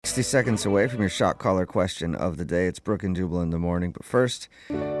60 seconds away from your shot caller question of the day. It's Brooke and Jubal in the morning. But first,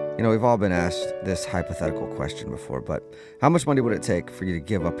 we've all been asked this hypothetical question before, but how much money would it take for you to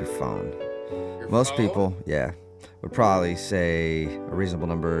give up your phone? Most people, would probably say a reasonable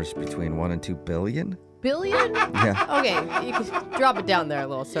number is between 1 and 2 billion. Billion? Yeah. Okay, you can drop it down there a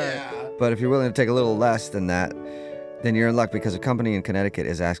little, sir. Yeah. But if you're willing to take a little less than that, then you're in luck because a company in Connecticut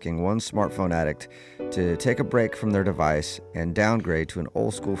is asking one smartphone addict to take a break from their device and downgrade to an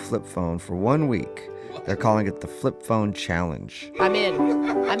old school flip phone for 1 week. They're calling it the Flip Phone Challenge. I'm in.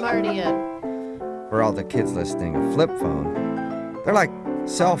 I'm already in. For all the kids listening, a flip phone, they're like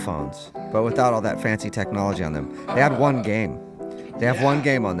cell phones, but without all that fancy technology on them. They had one game. They have one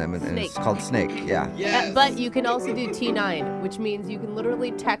game on them, and it's called Snake. Yeah. Yes. But you can also do T9, which means you can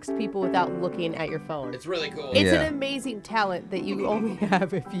literally text people without looking at your phone. It's really cool. It's Yeah. an amazing talent that you only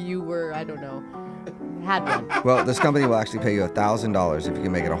have if you were, I don't know, had one. Well, this company will actually pay you $1,000 if you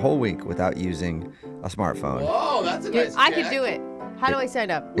can make it a whole week without using a smartphone. Whoa, that's a nice I check. could do it. How do I sign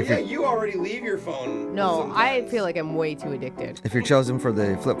up? Well, yeah, you already leave your phone. No, I sometimes. feel like I'm way too addicted. If you're chosen for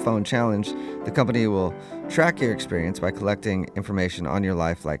the Flip Phone Challenge, the company will track your experience by collecting information on your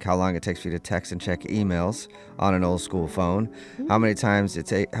life, like how long it takes for you to text and check emails on an old school phone, how many times a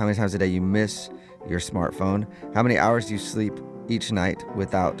day you miss your smartphone, how many hours you sleep each night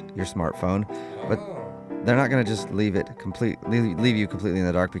without your smartphone. But they're not going to just leave you completely in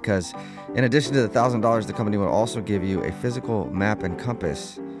the dark, because in addition to the $1,000, the company will also give you a physical map and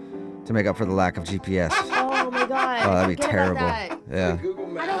compass to make up for the lack of GPS. Oh my god. Oh, that'd be Forget about terrible. that. Yeah. Google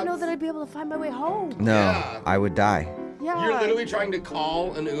Maps. I don't know that I'd be able to find my way home. No, Yeah. I would die. Yeah. You're literally trying to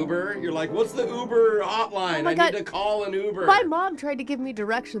call an Uber. You're like, what's the Uber hotline? Oh my I God. need to call an Uber. My mom tried to give me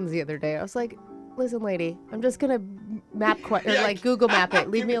directions the other day. I was like, listen, lady, I'm just going to Google map it.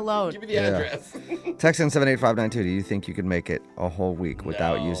 Leave me alone. Give me the address. Text in 78592. Do you think you could make it a whole week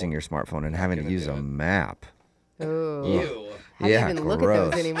without No. using your smartphone and having to use a map? Ooh. Ew. I Yeah, don't even look at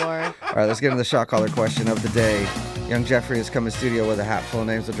gross. those anymore. All right, let's get into the shot caller question of the day. Young Jeffrey has come in studio with a hat full of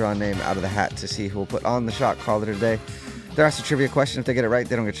names. We'll draw a name out of the hat to see who will put on the shot caller today. They're asked a trivia question. If they get it right,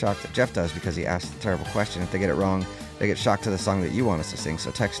 they don't get shocked. Jeff does, because he asked a terrible question. If they get it wrong, they get shocked to the song that you want us to sing.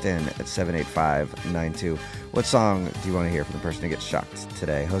 So text in at 78592. What song do you want to hear from the person who gets shocked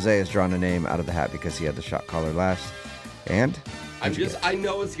today? Jose has drawn a name out of the hat because he had the shot caller last. And? I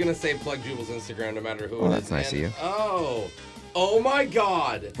know it's going to say plug Jubal's Instagram no matter who it is. that's nice of you. Oh my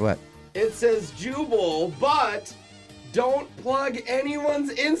God. What? It says Jubal, but don't plug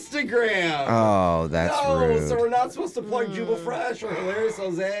anyone's Instagram. Oh, that's rude. So we're not supposed to plug Jubal Fresh or Hilarious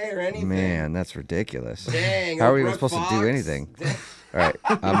Jose or anything. Man, that's ridiculous. Dang. How or are we even Brooke supposed to do Fox. anything? All right,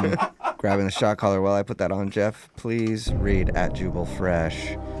 I'm grabbing the shot caller while I put that on. Jeff, please read at Jubal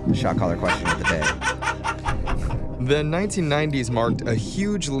Fresh the shot caller question of the day. The 1990s marked a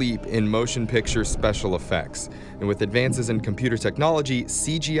huge leap in motion picture special effects. And with advances in computer technology,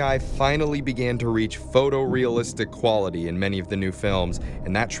 CGI finally began to reach photorealistic quality in many of the new films,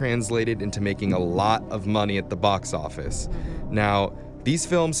 and that translated into making a lot of money at the box office. Now, these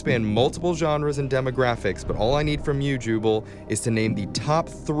films span multiple genres and demographics, but all I need from you, Jubal, is to name the top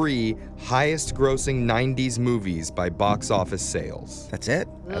 3 highest-grossing 90s movies by box office sales. That's it?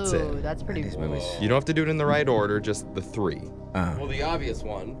 That's Ooh, it. that's pretty These cool. movies. You don't have to do it in the right order, just the 3. Well, the obvious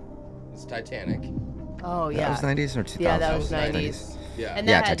one is Titanic. Oh, That yeah. was 90s or 2000s? Yeah, that was 90s. 90s. Yeah. And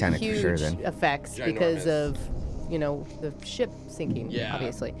Yeah, that had Titanic for huge sure, then. effects because Ginormous. of, the ship sinking, Yeah.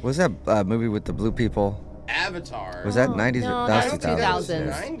 obviously. Was that movie with the blue people? Avatar. Was that 90s? No, or that that was 2000s? 2000s.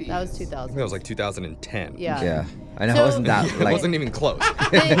 Yeah. 90s. That was I think 2000s. that was like 2010. Yeah. Yeah. I know, So- it wasn't that, It like, wasn't even close.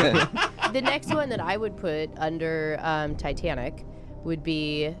 The next one that I would put under Titanic would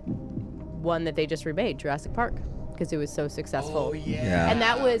be one that they just remade, Jurassic Park, because it was so successful. Oh, yeah. Yeah. And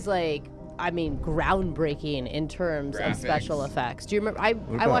that was groundbreaking in terms of Graphics. special effects. Do you remember? I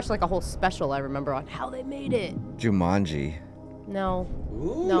about- watched like a whole special, I remember, on how they made it. Jumanji. No.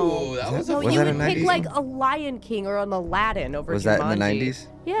 Ooh, No. that was No, a Was you that would a pick 90s like one? a Lion King or an Aladdin over Was Jumanji. that in the 90s?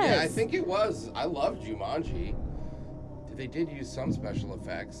 Yes. Yeah, I think it was. I love Jumanji. They did use some special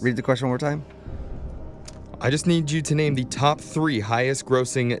effects. Read the question one more time. I just need you to name the top 3 highest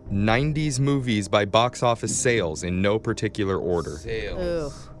grossing 90s movies by box office sales in no particular order. Sales. Ooh.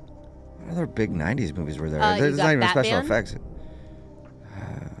 What other big 90s movies were there? You There's got not even special Batman? effects.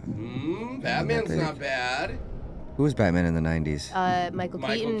 Batman's big. not bad. Who was Batman in the 90s? Michael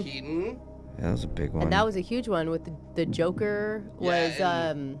Michael Keaton. Keaton. Yeah, that was a big one. And that was a huge one with the Joker was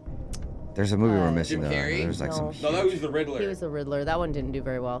Yeah, There's a movie we're missing, Jim though. Carrey? There's like No. some... No, that was the Riddler. he was the Riddler. That one didn't do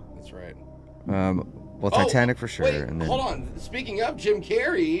very well. That's right. Well, Titanic for sure. Wait, and then, hold on. Speaking of Jim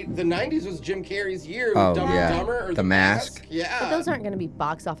Carrey, the 90s was Jim Carrey's year. Oh, with Dumb yeah. and Dumber or The Mask. Yeah. But those aren't going to be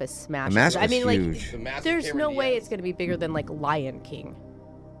box office smashes. The Mask I mean, was like, huge. The Mask with there's Cameron no way Diaz. it's going to be bigger than like Lion King.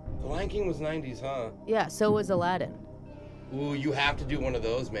 The Lion King was 90s, huh? Yeah, so was Aladdin. Ooh, you have to do one of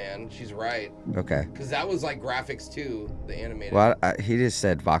those, man. She's right. Okay. Because that was like graphics too, the animated. Well, he just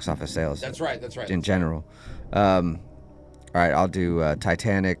said box office sales. That's right, that's right. In general. All right, I'll do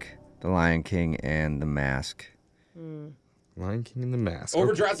Titanic, The Lion King, and The Mask. Lion King and the Mask.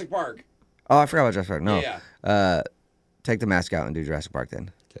 Over Okay. Jurassic Park. Oh, I forgot about Jurassic Park. No. Yeah. Take The Mask out and do Jurassic Park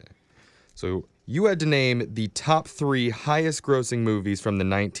then. Okay. So you had to name the top 3 highest grossing movies from the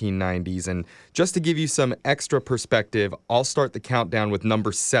 1990s. And just to give you some extra perspective, I'll start the countdown with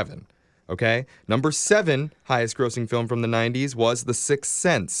number 7. Okay? Number 7 highest grossing film from the 90s was The Sixth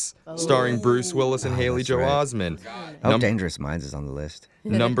Sense, starring Bruce Willis and Haley that's Joel right. Osment. I hope Dangerous Minds is on the list.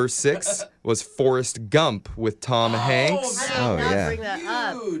 Number 6 was Forrest Gump with Tom Hanks. Oh, Not yeah. bring that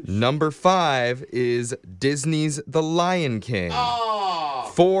up. Huge. Number 5 is Disney's The Lion King.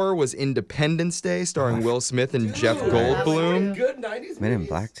 Oh. 4 was Independence Day, starring Will Smith and Jeff Goldblum. Good 90s Men in movies.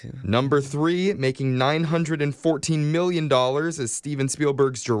 Black too. Number 3, making $914 million, is Steven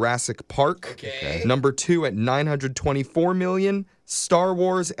Spielberg's Jurassic Park. Okay. Number 2 at $924 million, Star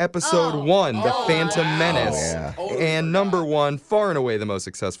Wars Episode 1, The Phantom Menace. Yeah. And number 1, far and away the most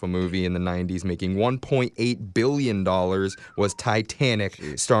successful movie in the 90s, making $1.8 billion, was Titanic,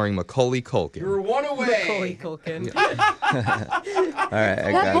 starring Macaulay Culkin. You're one away. Culkin. All right,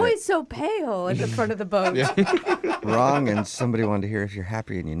 I That got boy's so pale at the front of the boat. it. Wrong, and somebody wanted to hear if you're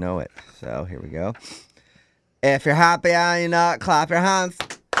happy and you know it. So here we go. If you're happy and you know it, clap your hands.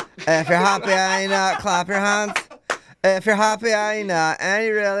 If you're happy and you know it, clap your hands. If you're happy and you know it, and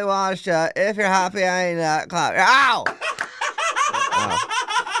you really want to show it, if you're happy and you know it, clap your ow!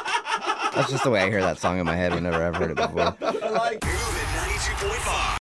 Oh. That's just the way I hear that song in my head whenever I've heard it before. I like it.